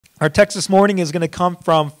Our text this morning is going to come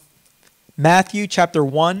from Matthew chapter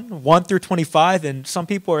 1 through 25. And some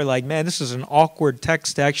people are like, man, this is an awkward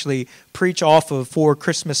text to actually preach off of for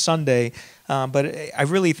Christmas Sunday. But I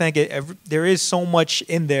really think there is so much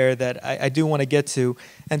in there that I do want to get to.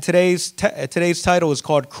 And today's title is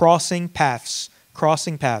called Crossing Paths.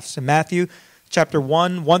 Crossing Paths. In Matthew chapter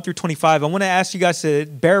 1 through 25. I want to ask you guys to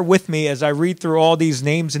bear with me as I read through all these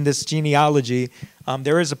names in this genealogy.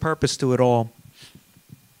 There is a purpose to it all.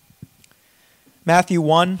 Matthew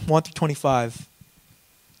 1 through 25.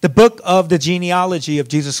 The book of the genealogy of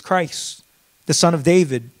Jesus Christ, the son of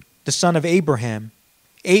David, the son of Abraham.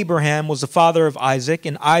 Abraham was the father of Isaac,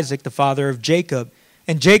 and Isaac the father of Jacob,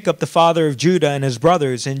 and Jacob the father of Judah and his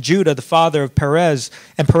brothers, and Judah the father of Perez,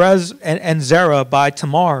 and Zerah by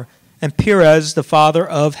Tamar, and Perez the father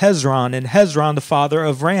of Hezron, and Hezron the father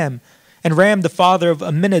of Ram, and Ram the father of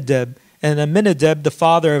Amminadab, and Amminadab the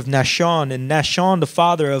father of Nahshon, and Nahshon the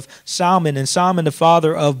father of Salmon, and Salmon the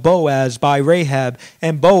father of Boaz by Rahab,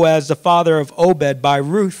 and Boaz the father of Obed by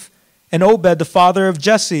Ruth, and Obed the father of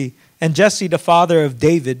Jesse, and Jesse the father of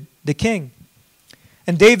David the king.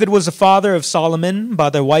 And David was the father of Solomon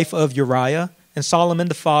by the wife of Uriah, and Solomon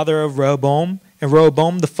the father of Rehoboam, and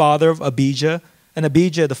Rehoboam the father of Abijah, and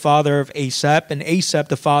Abijah the father of Asaph, and Asaph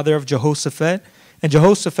the father of Jehoshaphat, and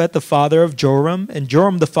Jehoshaphat the father of Joram, and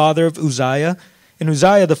Joram the father of Uzziah, and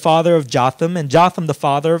Uzziah the father of Jotham, and Jotham the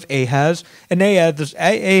father of Ahaz, and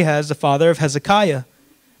Ahaz the father of Hezekiah,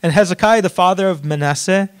 and Hezekiah the father of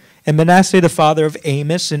Manasseh, and Manasseh the father of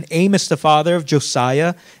Amos, and Amos the father of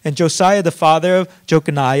Josiah, and Josiah the father of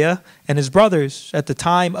Jeconiah and his brothers at the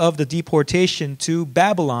time of the deportation to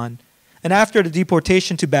Babylon. And after the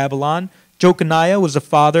deportation to Babylon, Jeconiah was the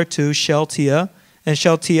father to Shealtiel, and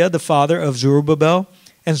Shealtiel the father of Zerubbabel,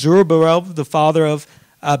 and Zerubbabel the father of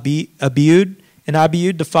Abiud, and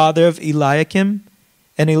Abiud the father of Eliakim,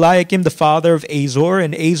 and Eliakim the father of Azor,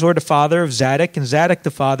 and Azor the father of Zadok, and Zadok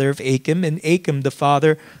the father of Achim, and Achim the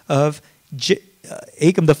father of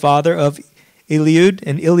Eliud,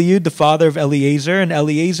 and Eliud the father of Eleazar, and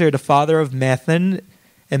Eleazar the father of Mathan,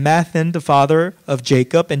 and Mathan the father of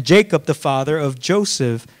Jacob, and Jacob the father of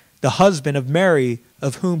Joseph, the husband of Mary,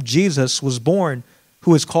 of whom Jesus was born,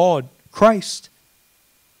 who is called Christ.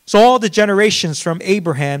 So all the generations from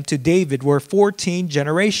Abraham to David were 14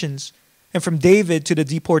 generations. And from David to the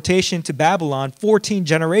deportation to Babylon, 14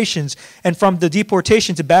 generations. And from the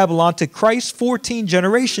deportation to Babylon to Christ, 14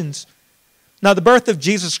 generations. Now the birth of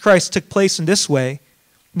Jesus Christ took place in this way.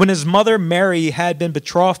 When his mother Mary had been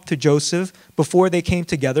betrothed to Joseph, before they came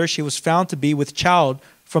together, she was found to be with child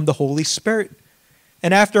from the Holy Spirit.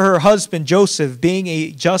 And after her husband Joseph, being a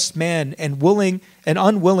just man and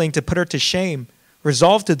unwilling to put her to shame,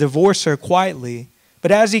 resolved to divorce her quietly. But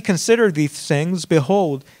as he considered these things,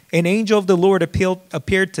 behold, an angel of the Lord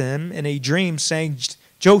appeared to him in a dream, saying,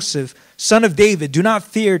 Joseph, son of David, do not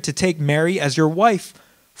fear to take Mary as your wife,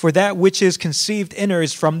 for that which is conceived in her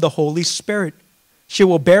is from the Holy Spirit. She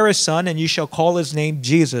will bear a son, and you shall call his name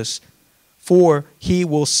Jesus, for he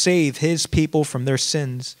will save his people from their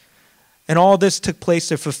sins. And all this took place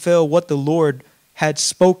to fulfill what the Lord had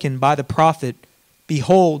spoken by the prophet.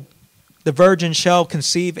 Behold, the virgin shall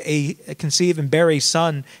conceive and bear a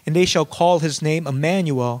son, and they shall call his name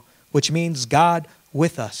Emmanuel, which means God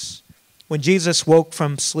with us. When Jesus woke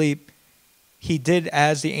from sleep, he did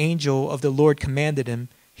as the angel of the Lord commanded him.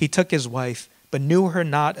 He took his wife, but knew her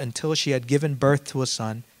not until she had given birth to a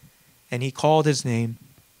son, and he called his name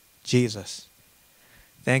Jesus.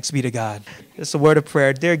 Thanks be to God. It's a word of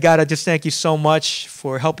prayer. Dear God, I just thank you so much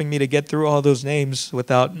for helping me to get through all those names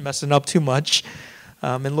without messing up too much.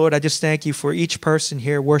 And Lord, I just thank you for each person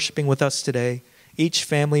here worshiping with us today, each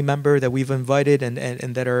family member that we've invited and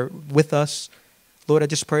that are with us. Lord, I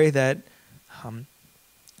just pray that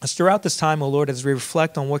as throughout this time, oh Lord, as we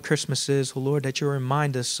reflect on what Christmas is, oh Lord, that you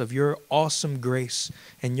remind us of your awesome grace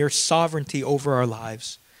and your sovereignty over our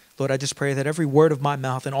lives. Lord, I just pray that every word of my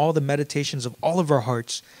mouth and all the meditations of all of our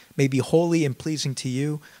hearts may be holy and pleasing to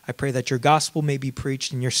you. I pray that your gospel may be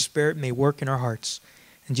preached and your spirit may work in our hearts.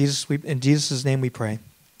 In Jesus' name we pray.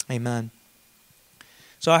 Amen.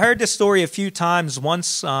 So I heard this story a few times,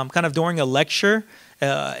 once kind of during a lecture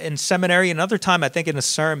in seminary, another time I think in a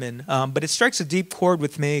sermon. But it strikes a deep chord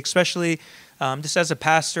with me, especially just as a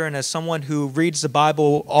pastor and as someone who reads the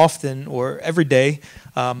Bible often or every day.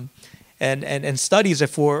 And studies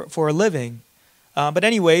it for a living. But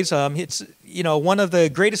anyways, it's one of the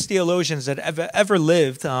greatest theologians that ever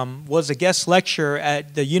lived was a guest lecturer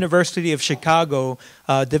at the University of Chicago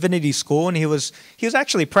Divinity School, and he was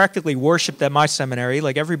actually practically worshipped at my seminary.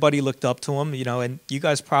 Like everybody looked up to him, and you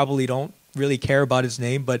guys probably don't really care about his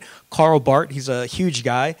name, but Karl Barth, he's a huge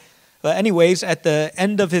guy. But anyways, at the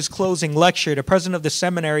end of his closing lecture, the president of the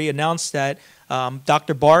seminary announced that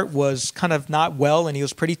Dr. Barth was kind of not well and he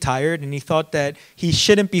was pretty tired, and he thought that he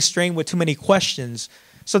shouldn't be strained with too many questions.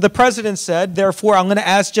 So the president said, therefore, I'm going to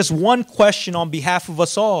ask just one question on behalf of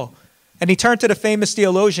us all. And he turned to the famous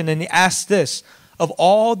theologian and he asked this: of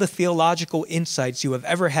all the theological insights you have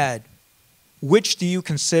ever had, which do you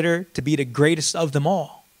consider to be the greatest of them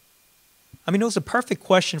all? I mean, it was a perfect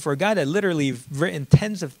question for a guy that literally written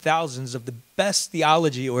tens of thousands of the best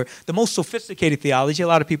theology or the most sophisticated theology. A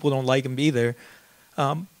lot of people don't like him either.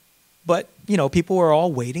 But, people were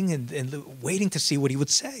all waiting and waiting to see what he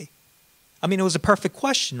would say. I mean, it was a perfect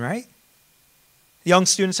question, right? The young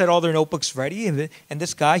students had all their notebooks ready, and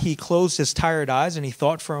this guy, he closed his tired eyes and he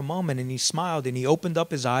thought for a moment and he smiled and he opened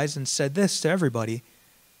up his eyes and said this to everybody: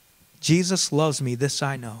 Jesus loves me, this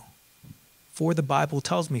I know, for the Bible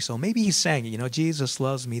tells me so. Maybe he's saying it, Jesus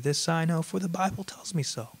loves me, this I know, for the Bible tells me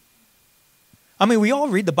so. I mean, we all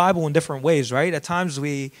read the Bible in different ways, right? At times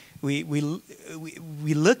we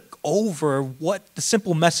look over what the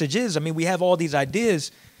simple message is. I mean, we have all these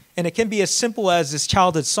ideas, and it can be as simple as this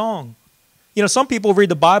childhood song. Some people read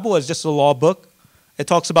the Bible as just a law book. It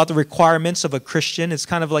talks about the requirements of a Christian. It's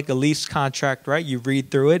kind of like a lease contract, right? You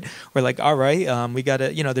read through it. We're like, all right, we got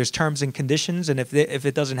to, there's terms and conditions. And if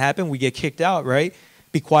it doesn't happen, we get kicked out, right?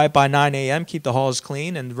 Be quiet by 9 a.m., keep the halls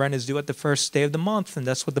clean, and rent is due at the first day of the month. And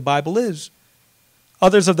that's what the Bible is.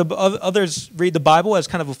 Others read the Bible as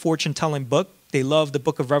kind of a fortune-telling book. They love the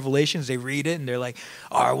book of Revelations. They read it and they're like,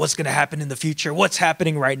 all right, what's going to happen in the future? What's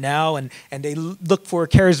happening right now? And they look for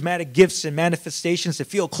charismatic gifts and manifestations to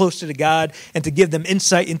feel closer to God and to give them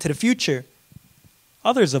insight into the future.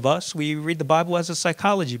 Others of us, we read the Bible as a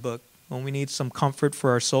psychology book. When we need some comfort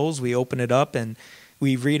for our souls, we open it up and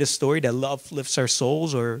we read a story that lifts our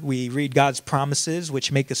souls, or we read God's promises,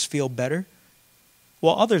 which make us feel better.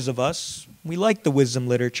 While others of us, we like the wisdom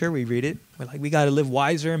literature. We read it. We're like, we got to live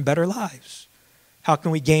wiser and better lives. How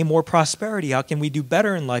can we gain more prosperity? How can we do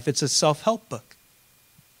better in life? It's a self-help book.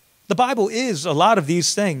 The Bible is a lot of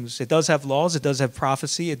these things. It does have laws. It does have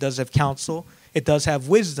prophecy. It does have counsel. It does have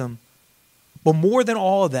wisdom. But more than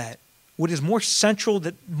all of that, what is more central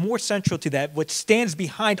to that, what stands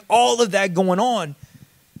behind all of that going on,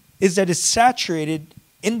 is that it's saturated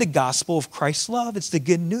in the gospel of Christ's love. It's the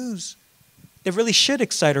good news. It really should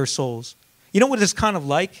excite our souls. You know what it's kind of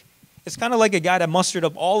like? It's kind of like a guy that mustered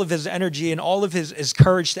up all of his energy and all of his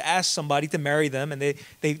courage to ask somebody to marry them, and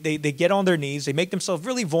they get on their knees, they make themselves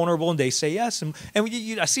really vulnerable, and they say yes. And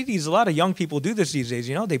I see a lot of young people do this these days.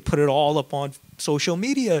 They put it all up on social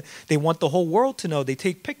media. They want the whole world to know. They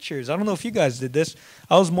take pictures. I don't know if you guys did this.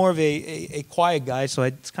 I was more of a quiet guy, so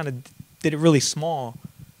I just kind of did it really small.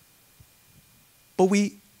 But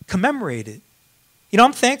we commemorate it.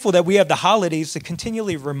 I'm thankful that we have the holidays to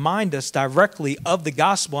continually remind us directly of the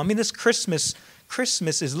gospel. I mean, this Christmas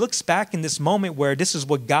looks back in this moment where this is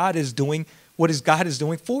what God is doing, God is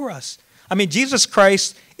doing for us. I mean, Jesus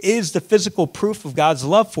Christ is the physical proof of God's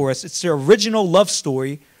love for us. It's the original love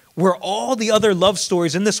story where all the other love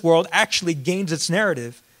stories in this world actually gains its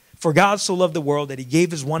narrative. For God so loved the world that he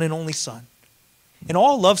gave his one and only son. And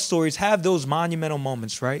all love stories have those monumental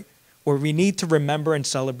moments, right? Where we need to remember and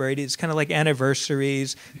celebrate it. It's kind of like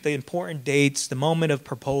anniversaries, the important dates, the moment of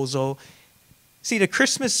proposal. See, the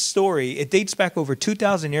Christmas story, it dates back over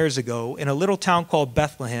 2,000 years ago in a little town called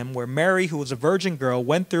Bethlehem, where Mary, who was a virgin girl,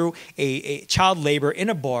 went through a child labor in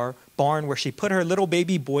a barn where she put her little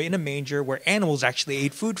baby boy in a manger where animals actually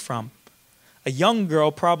ate food from. A young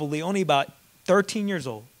girl, probably only about 13 years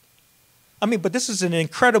old. I mean, but this is an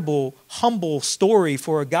incredible, humble story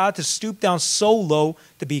for a God to stoop down so low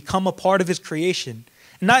to become a part of his creation.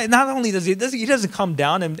 And not only does he doesn't come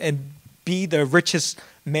down and be the richest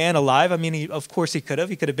man alive. I mean, of course he could have.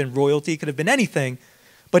 He could have been royalty. He could have been anything.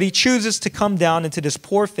 But he chooses to come down into this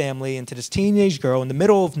poor family, into this teenage girl in the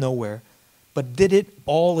middle of nowhere, but did it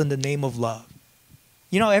all in the name of love.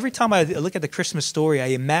 Every time I look at the Christmas story, I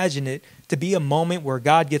imagine it to be a moment where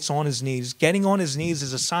God gets on his knees. Getting on his knees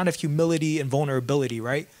is a sign of humility and vulnerability,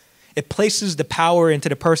 right? It places the power into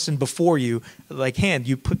the person before you.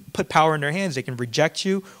 You put power in their hands. They can reject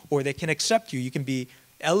you or they can accept you. You can be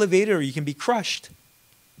elevated or you can be crushed.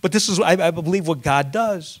 But this is, I believe, what God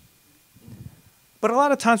does. But a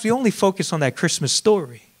lot of times we only focus on that Christmas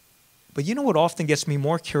story. But you know what often gets me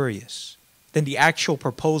more curious than the actual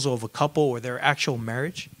proposal of a couple or their actual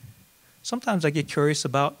marriage? Sometimes I get curious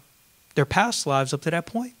about their past lives up to that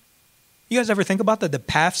point. You guys ever think about the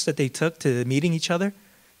paths that they took to meeting each other?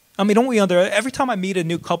 I mean, every time I meet a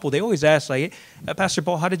new couple, they always ask, Pastor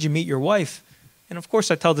Paul, how did you meet your wife? And of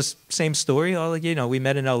course, I tell this same story. We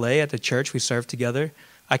met in LA at the church. We served together.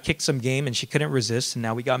 I kicked some game and she couldn't resist, and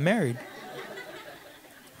now we got married.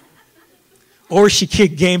 Or she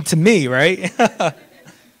kicked game to me, right? But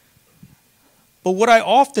what I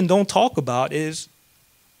often don't talk about is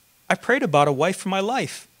I prayed about a wife for my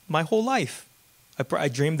life, my whole life. I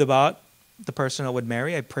dreamed about the person I would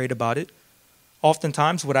marry. I prayed about it.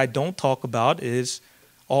 Oftentimes, what I don't talk about is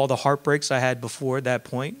all the heartbreaks I had before that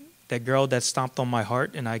point. That girl that stomped on my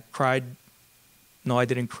heart and I cried. No, I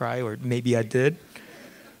didn't cry, or maybe I did.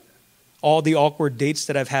 All the awkward dates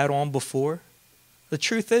that I've had on before. The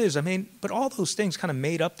truth is, but all those things kind of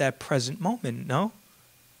made up that present moment, no?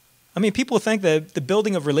 People think that the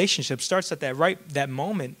building of relationships starts at that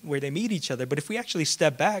moment where they meet each other. But if we actually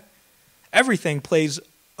step back, everything plays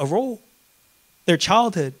a role. Their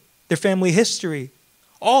childhood, their family history,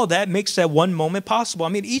 all that makes that one moment possible.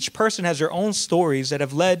 Each person has their own stories that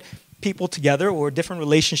have led people together or different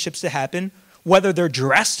relationships to happen, whether they're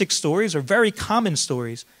drastic stories or very common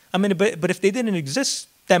stories. But if they didn't exist,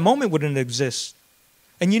 that moment wouldn't exist.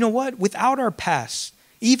 And you know what? Without our past,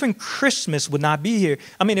 even Christmas would not be here.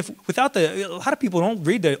 A lot of people don't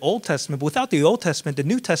read the Old Testament, but without the Old Testament, the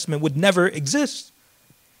New Testament would never exist.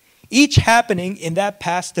 Each happening in that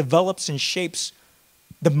past develops and shapes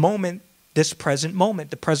the moment, this present moment,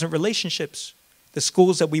 the present relationships, the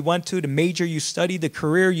schools that we went to, the major you studied, the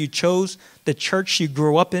career you chose, the church you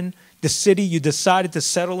grew up in, the city you decided to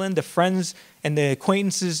settle in, the friends and the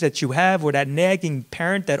acquaintances that you have, or that nagging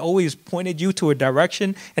parent that always pointed you to a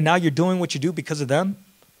direction and now you're doing what you do because of them.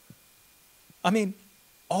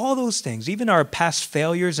 All those things, even our past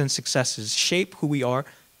failures and successes, shape who we are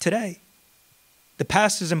today. The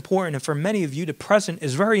past is important, and for many of you, the present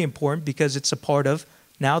is very important because it's a part of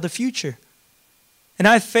now the future. And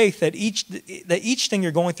I have faith that each thing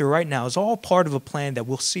you're going through right now is all part of a plan that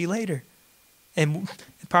we'll see later. And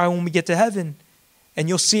probably when we get to heaven, and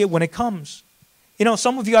you'll see it when it comes.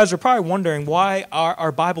 Some of you guys are probably wondering why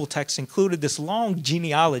our Bible text included this long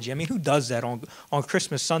genealogy. Who does that on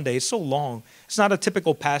Christmas Sunday? It's so long. It's not a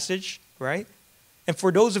typical passage, right? And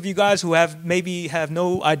for those of you guys who maybe have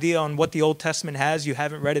no idea on what the Old Testament has, you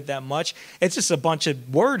haven't read it that much, it's just a bunch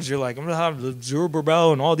of words. You're like, I'm going to have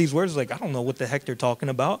Zerubbabel and all these words. Like, I don't know what the heck they're talking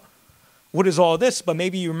about. What is all this? But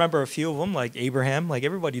maybe you remember a few of them, like Abraham. Like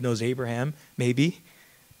everybody knows Abraham, maybe.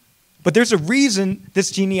 But there's a reason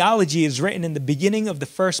this genealogy is written in the beginning of the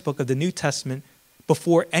first book of the New Testament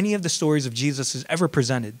before any of the stories of Jesus is ever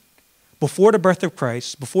presented. Before the birth of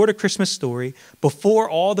Christ, before the Christmas story, before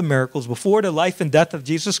all the miracles, before the life and death of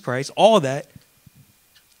Jesus Christ, all that,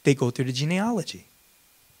 they go through the genealogy.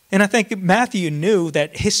 And I think Matthew knew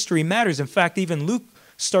that history matters. In fact, even Luke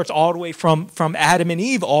starts all the way from Adam and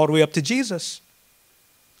Eve all the way up to Jesus.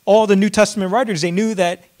 All the New Testament writers, they knew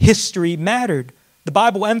that history mattered. The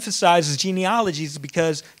Bible emphasizes genealogies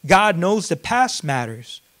because God knows the past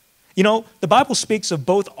matters. The Bible speaks of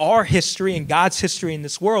both our history and God's history in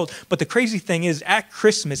this world. But the crazy thing is, at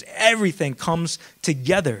Christmas, everything comes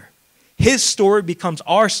together. His story becomes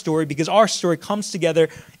our story because our story comes together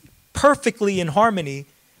perfectly in harmony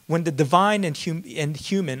when the divine and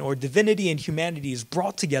human, or divinity and humanity, is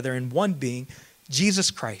brought together in one being, Jesus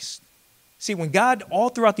Christ. See, when God, all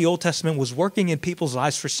throughout the Old Testament, was working in people's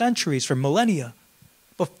lives for centuries, for millennia,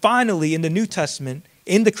 but finally in the New Testament,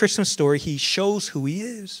 in the Christmas story, he shows who he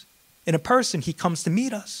is. In a person, he comes to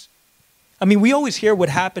meet us. We always hear what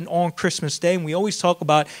happened on Christmas Day, and we always talk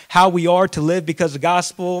about how we are to live because of the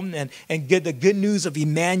gospel and get the good news of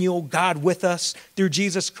Emmanuel, God with us through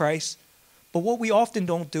Jesus Christ. But what we often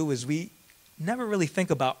don't do is we never really think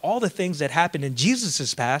about all the things that happened in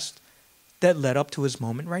Jesus' past that led up to his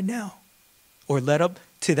moment right now, or led up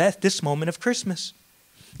to this moment of Christmas.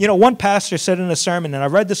 One pastor said in a sermon, and I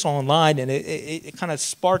read this online, and it kind of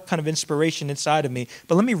sparked kind of inspiration inside of me.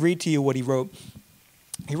 But let me read to you what he wrote.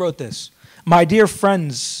 He wrote this: "My dear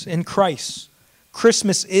friends in Christ,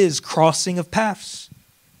 Christmas is crossing of paths.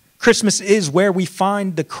 Christmas is where we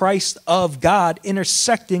find the Christ of God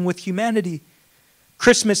intersecting with humanity.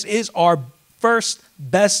 Christmas is our first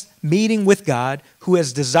best meeting with God, who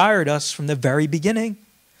has desired us from the very beginning.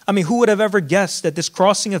 Who would have ever guessed that this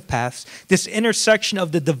crossing of paths, this intersection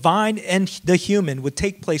of the divine and the human, would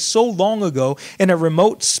take place so long ago in a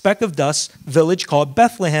remote speck of dust village called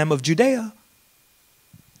Bethlehem of Judea?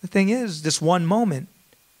 The thing is, this one moment,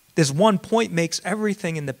 this one point makes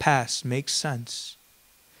everything in the past make sense.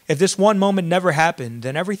 If this one moment never happened,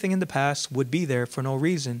 then everything in the past would be there for no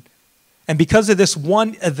reason. And because of this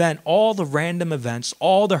one event, all the random events,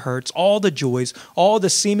 all the hurts, all the joys, all the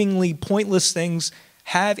seemingly pointless things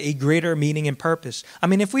have a greater meaning and purpose. I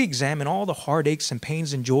mean, if we examine all the heartaches and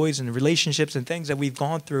pains and joys and relationships and things that we've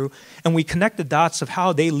gone through, and we connect the dots of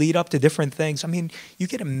how they lead up to different things, I mean, you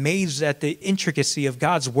get amazed at the intricacy of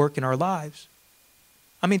God's work in our lives.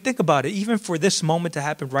 I mean, think about it. Even for this moment to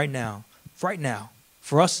happen right now,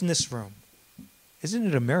 for us in this room, isn't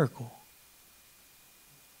it a miracle?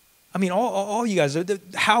 I mean, all you guys,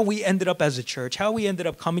 how we ended up as a church, how we ended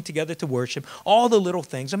up coming together to worship, all the little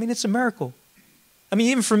things. I mean, it's a miracle. I mean,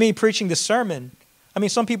 even for me preaching this sermon, I mean,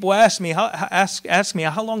 some people ask me,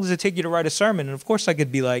 how long does it take you to write a sermon? And of course I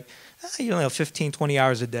could be like, 15, 20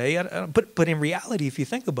 hours a day. But in reality, if you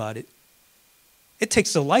think about it, it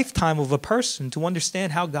takes a lifetime of a person to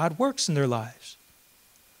understand how God works in their lives.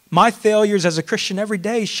 My failures as a Christian every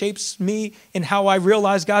day shapes me in how I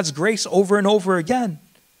realize God's grace over and over again.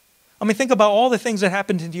 I mean, think about all the things that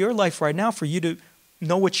happened into your life right now for you to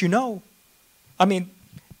know what you know. I mean,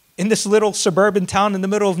 in this little suburban town in the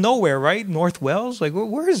middle of nowhere, right? North Wales, like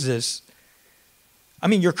where is this? I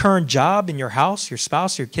mean, your current job and your house, your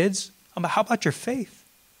spouse, your kids. How about your faith?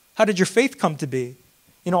 How did your faith come to be?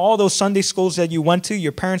 You know, all those Sunday schools that you went to,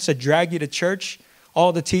 your parents that dragged you to church,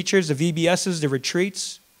 all the teachers, the VBSs, the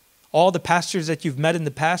retreats, all the pastors that you've met in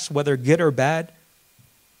the past, whether good or bad,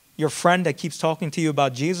 your friend that keeps talking to you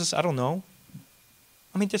about Jesus, I don't know.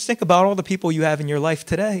 I mean, just think about all the people you have in your life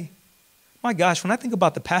today. My gosh, when I think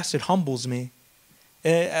about the past, it humbles me.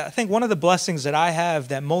 I think one of the blessings that I have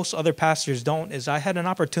that most other pastors don't is I had an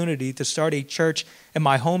opportunity to start a church in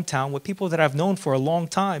my hometown with people that I've known for a long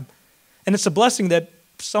time. And it's a blessing that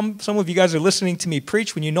some of you guys are listening to me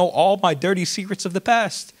preach when you know all my dirty secrets of the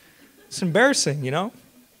past. It's embarrassing, you know?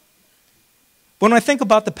 When I think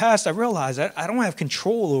about the past, I realize I don't have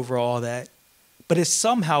control over all that, but it's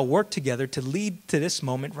somehow worked together to lead to this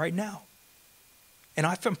moment right now. And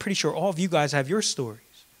I'm pretty sure all of you guys have your stories.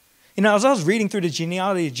 You know, as I was reading through the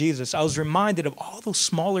genealogy of Jesus, I was reminded of all those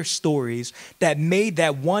smaller stories that made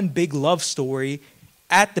that one big love story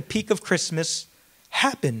at the peak of Christmas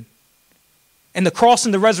happen. And the cross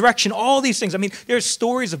and the resurrection, all these things. I mean, there's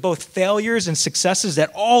stories of both failures and successes that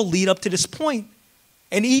all lead up to this point.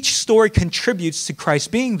 And each story contributes to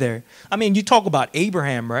Christ being there. I mean, you talk about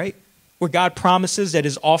Abraham, right? Where God promises that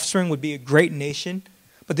his offspring would be a great nation.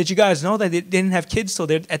 But did you guys know that they didn't have kids till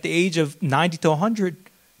they're at the age of 90 to 100?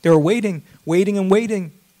 They were waiting.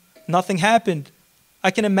 Nothing happened.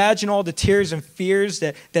 I can imagine all the tears and fears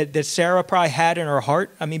that Sarah probably had in her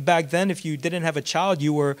heart. I mean, back then, if you didn't have a child,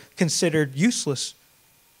 you were considered useless.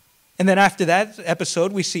 And then after that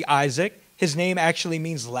episode, we see Isaac. His name actually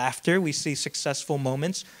means laughter. We see successful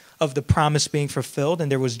moments of the promise being fulfilled,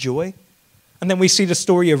 and there was joy. And then we see the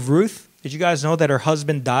story of Ruth. Did you guys know that her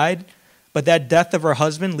husband died? But that death of her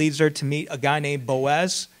husband leads her to meet a guy named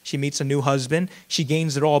Boaz. She meets a new husband. She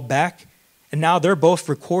gains it all back. And now they're both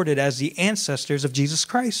recorded as the ancestors of Jesus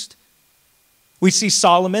Christ. We see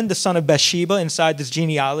Solomon, the son of Bathsheba, inside this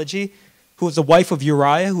genealogy, who was the wife of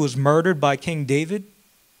Uriah, who was murdered by King David.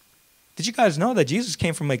 Did you guys know that Jesus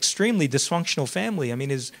came from an extremely dysfunctional family? I mean,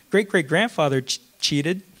 his great-great-grandfather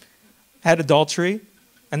cheated, had adultery,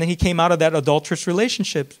 and then he came out of that adulterous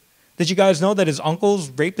relationship. Did you guys know that his uncles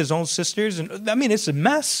raped his own sisters? And I mean, it's a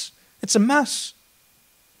mess. It's a mess.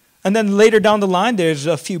 And then later down the line, there's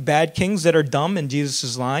a few bad kings that are dumb in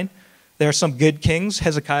Jesus' line. There are some good kings.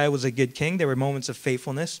 Hezekiah was a good king. There were moments of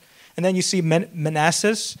faithfulness. And then you see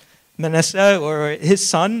Manasseh, or his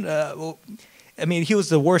son. I mean, he was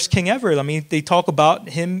the worst king ever. I mean, they talk about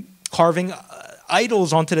him carving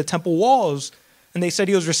idols onto the temple walls. And they said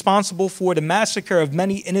he was responsible for the massacre of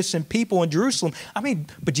many innocent people in Jerusalem. I mean,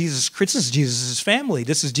 but this is Jesus' family.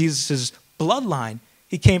 This is Jesus' bloodline.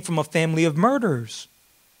 He came from a family of murderers.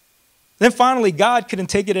 Then finally, God couldn't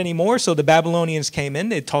take it anymore, so the Babylonians came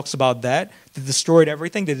in. It talks about that. They destroyed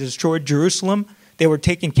everything. They destroyed Jerusalem. They were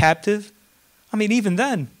taken captive. I mean, even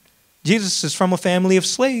then, Jesus is from a family of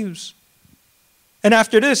slaves. And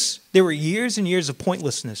after this, there were years and years of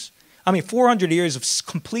pointlessness. I mean, 400 years of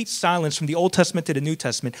complete silence from the Old Testament to the New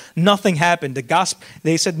Testament. Nothing happened. The gospel,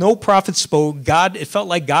 they said no prophet spoke. It felt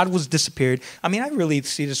like God was disappeared. I mean, I really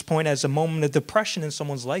see this point as a moment of depression in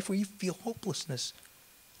someone's life where you feel hopelessness.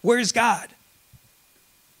 Where's God?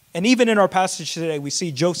 And even in our passage today, we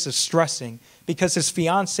see Joseph stressing because his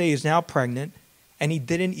fiancée is now pregnant and he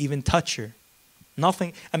didn't even touch her.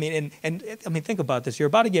 Nothing. I mean, and think about this. You're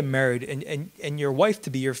about to get married and your wife to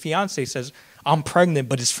be, your fiancée says, I'm pregnant,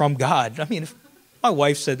 but it's from God. I mean, if my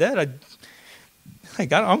wife said that,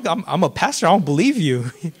 I'm a pastor. I don't believe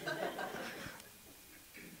you.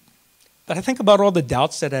 But I think about all the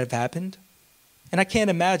doubts that have happened, and I can't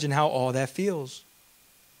imagine how all that feels.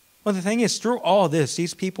 Well, the thing is, through all this,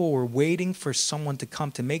 these people were waiting for someone to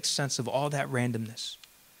come to make sense of all that randomness,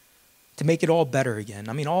 to make it all better again.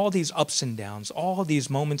 I mean, all these ups and downs, all these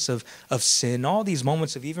moments of sin, all these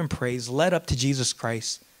moments of even praise led up to Jesus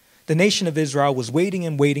Christ. The nation of Israel was waiting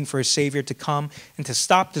and waiting for a Savior to come and to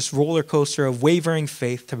stop this roller coaster of wavering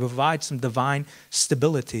faith, to provide some divine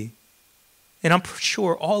stability. And I'm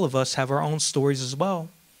sure all of us have our own stories as well.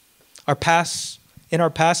 In our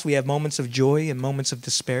past, we have moments of joy and moments of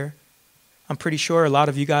despair. I'm pretty sure a lot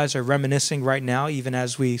of you guys are reminiscing right now, even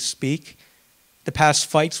as we speak. The past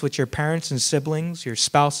fights with your parents and siblings, your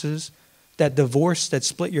spouses, that divorce that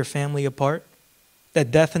split your family apart,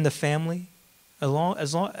 that death in the family,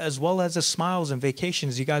 as well as the smiles and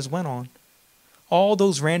vacations you guys went on. All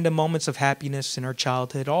those random moments of happiness in our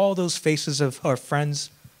childhood, all those faces of our friends,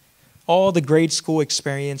 all the grade school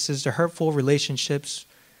experiences, the hurtful relationships,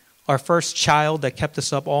 our first child that kept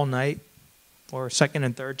us up all night, or second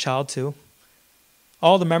and third child too.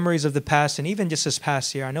 All the memories of the past, and even just this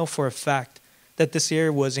past year, I know for a fact that this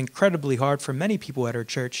year was incredibly hard for many people at our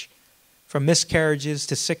church. From miscarriages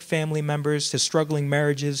to sick family members to struggling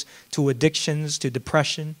marriages to addictions to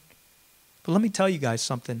depression. But let me tell you guys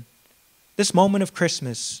something. This moment of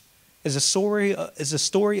Christmas is a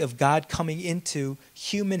story of God coming into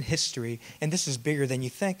human history, and this is bigger than you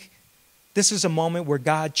think. This is a moment where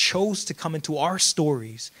God chose to come into our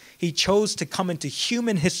stories. He chose to come into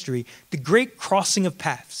human history, the great crossing of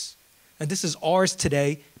paths. And this is ours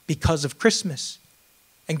today because of Christmas.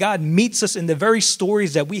 And God meets us in the very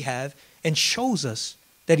stories that we have and shows us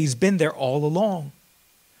that he's been there all along.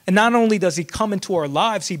 And not only does he come into our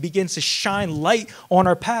lives, he begins to shine light on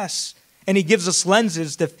our past. And he gives us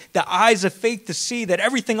lenses, the eyes of faith to see that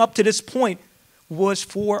everything up to this point was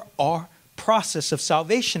for our process of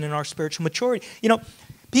salvation and our spiritual maturity. You know,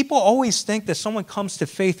 people always think that someone comes to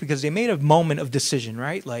faith because they made a moment of decision,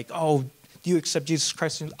 right? Like, oh, do you accept Jesus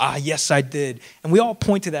Christ? Yes, I did. And we all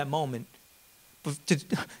point to that moment. But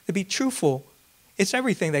to be truthful, it's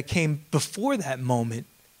everything that came before that moment.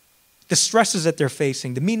 The stresses that they're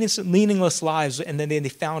facing, the meaningless lives, and then they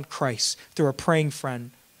found Christ through a praying friend.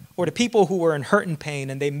 Or the people who were in hurt and pain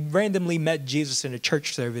and they randomly met Jesus in a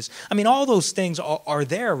church service. I mean, all those things are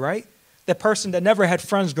there, right? That person that never had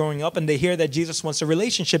friends growing up and they hear that Jesus wants a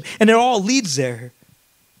relationship, and it all leads there.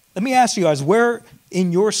 Let me ask you guys, where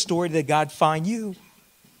in your story did God find you?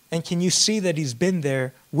 And can you see that he's been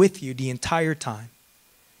there with you the entire time?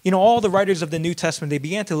 You know, all the writers of the New Testament, they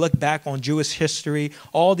began to look back on Jewish history,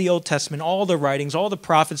 all the Old Testament, all the writings, all the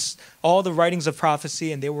prophets, all the writings of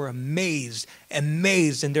prophecy, and they were amazed, and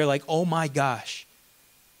they're like, oh my gosh,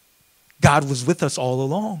 God was with us all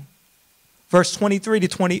along. Verse 22 to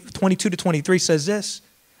 23 says this,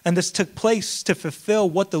 and this took place to fulfill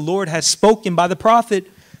what the Lord has spoken by the prophet.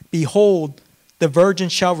 Behold, the virgin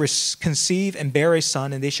shall conceive and bear a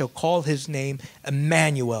son, and they shall call his name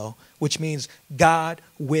Emmanuel, which means God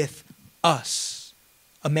with us.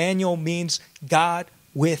 Emmanuel means God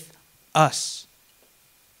with us.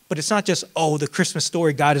 But it's not just, oh, the Christmas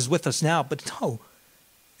story, God is with us now. But no,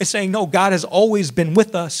 it's saying, no, God has always been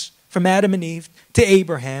with us. From Adam and Eve to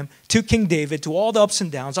Abraham to King David to all the ups and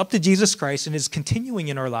downs up to Jesus Christ, and is continuing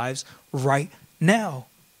in our lives right now.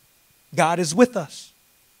 God is with us.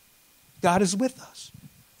 God is with us.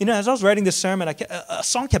 You know, as I was writing this sermon, a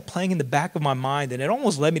song kept playing in the back of my mind, and it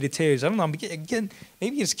almost led me to tears. I don't know,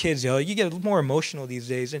 maybe as kids, you get a little more emotional these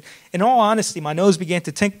days. And in all honesty, my nose began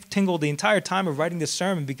to tingle the entire time of writing this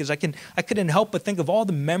sermon because I couldn't help but think of all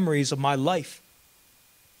the memories of my life.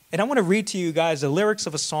 And I want to read to you guys the lyrics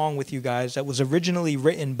of a song with you guys that was originally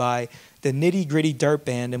written by the Nitty Gritty Dirt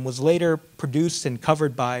Band and was later produced and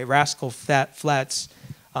covered by Rascal Flatts.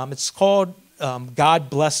 It's called God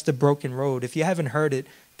Bless the Broken Road. If you haven't heard it,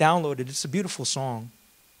 download it. It's a beautiful song.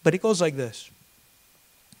 But it goes like this.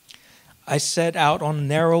 I set out on a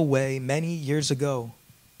narrow way many years ago,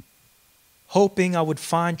 hoping I would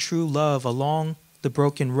find true love along the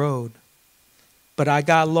broken road. But I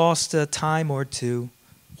got lost a time or two,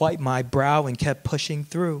 wiped my brow and kept pushing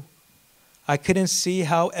through. I couldn't see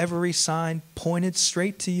how every sign pointed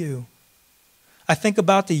straight to you. I think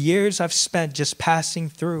about the years I've spent just passing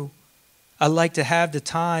through. I'd like to have the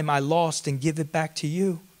time I lost and give it back to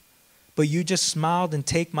you. But you just smiled and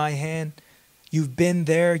take my hand. You've been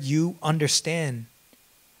there, you understand.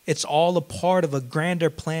 It's all a part of a grander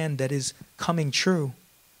plan that is coming true.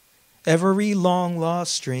 Every long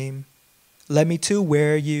lost dream led me to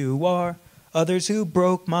where you are. Others who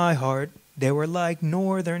broke my heart, they were like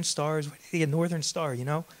northern stars. Where did he get northern star,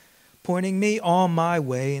 Pointing me on my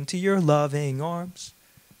way into your loving arms.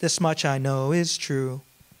 This much I know is true.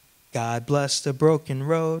 God bless the broken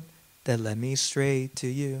road. that led me straight to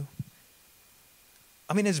you.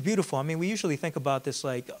 I mean, it's beautiful. I mean, we usually think about this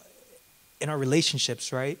like in our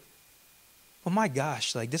relationships, right? But my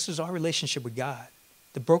gosh, like this is our relationship with God.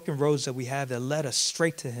 The broken roads that we have that led us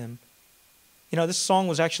straight to him. You know, this song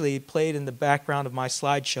was actually played in the background of my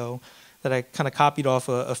slideshow that I kind of copied off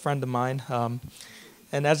a friend of mine.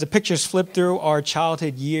 And as the pictures flip through our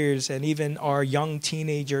childhood years and even our young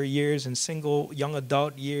teenager years and single young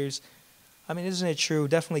adult years, I mean, isn't it true?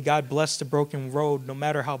 Definitely God blessed the broken road, no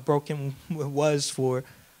matter how broken it was, for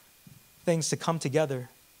things to come together.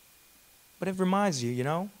 But it reminds you, you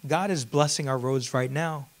know, God is blessing our roads right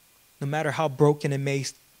now, no matter how broken it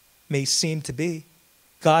may seem to be.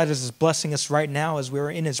 God is blessing us right now as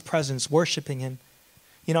we're in his presence, worshiping him.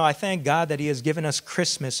 You know, I thank God that he has given us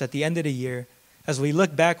Christmas at the end of the year as we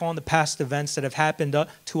look back on the past events that have happened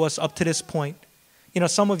to us up to this point. You know,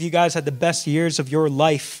 some of you guys had the best years of your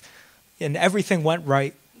life and everything went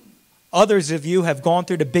right. Others of you have gone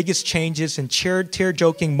through the biggest changes and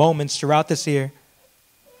tear-joking moments throughout this year.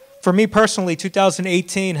 For me personally,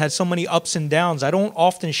 2018 had so many ups and downs. I don't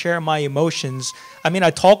often share my emotions. I mean,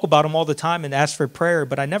 I talk about them all the time and ask for prayer,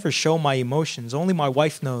 but I never show my emotions. Only my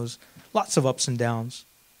wife knows. Lots of ups and downs.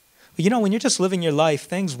 But you know, when you're just living your life,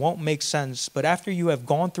 things won't make sense. But after you have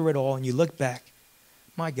gone through it all and you look back,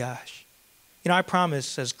 my gosh. You know, I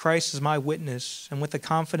promise, as Christ is my witness, and with the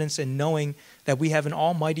confidence in knowing that we have an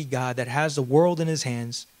almighty God that has the world in his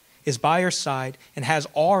hands, is by our side, and has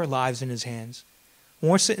our lives in his hands,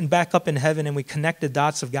 when we're sitting back up in heaven and we connect the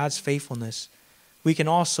dots of God's faithfulness, we can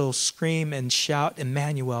also scream and shout,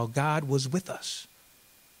 Emmanuel, God was with us.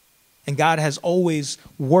 And God has always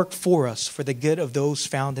worked for us for the good of those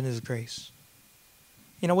found in his grace.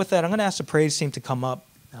 You know, with that, I'm going to ask the praise team to come up.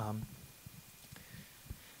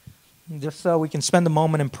 Just so we can spend a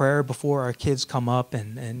moment in prayer before our kids come up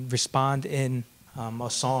and respond in a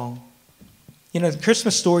song. You know, the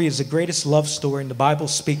Christmas story is the greatest love story, and the Bible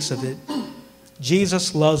speaks of it.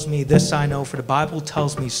 Jesus loves me, this I know, for the Bible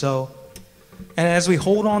tells me so. And as we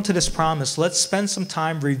hold on to this promise, let's spend some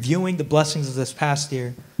time reviewing the blessings of this past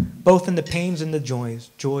year, both in the pains and the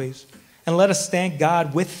joys. And let us thank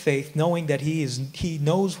God with faith, knowing that he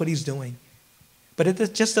knows what he's doing. But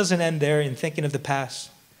it just doesn't end there in thinking of the past.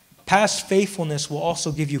 Past faithfulness will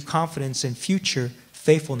also give you confidence in future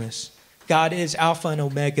faithfulness. God is Alpha and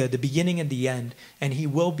Omega, the beginning and the end, and he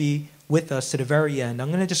will be with us to the very end. I'm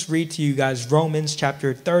going to just read to you guys Romans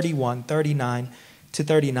chapter 31, 39 to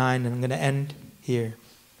 39, and I'm going to end here.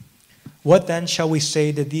 What then shall we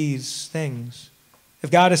say to these things?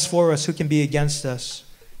 If God is for us, who can be against us?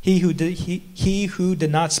 He who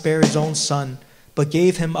did not spare his own son, but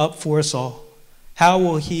gave him up for us all, how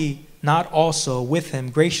will he not also with him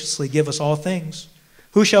graciously give us all things?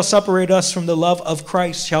 Who shall separate us from the love of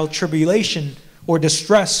Christ? Shall tribulation or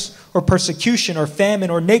distress or persecution or famine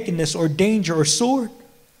or nakedness or danger or sword?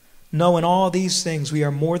 No, in all these things we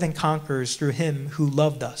are more than conquerors through him who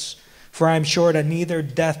loved us. For I am sure that neither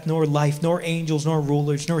death nor life, nor angels nor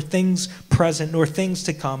rulers, nor things present, nor things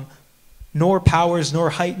to come, nor powers, nor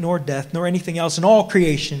height, nor depth, nor anything else in all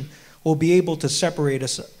creation will be able to separate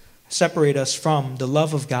us from the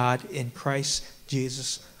love of God in Christ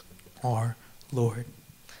Jesus our Lord.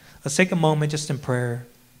 Let's take a moment just in prayer,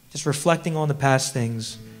 just reflecting on the past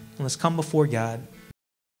things, and let's come before God.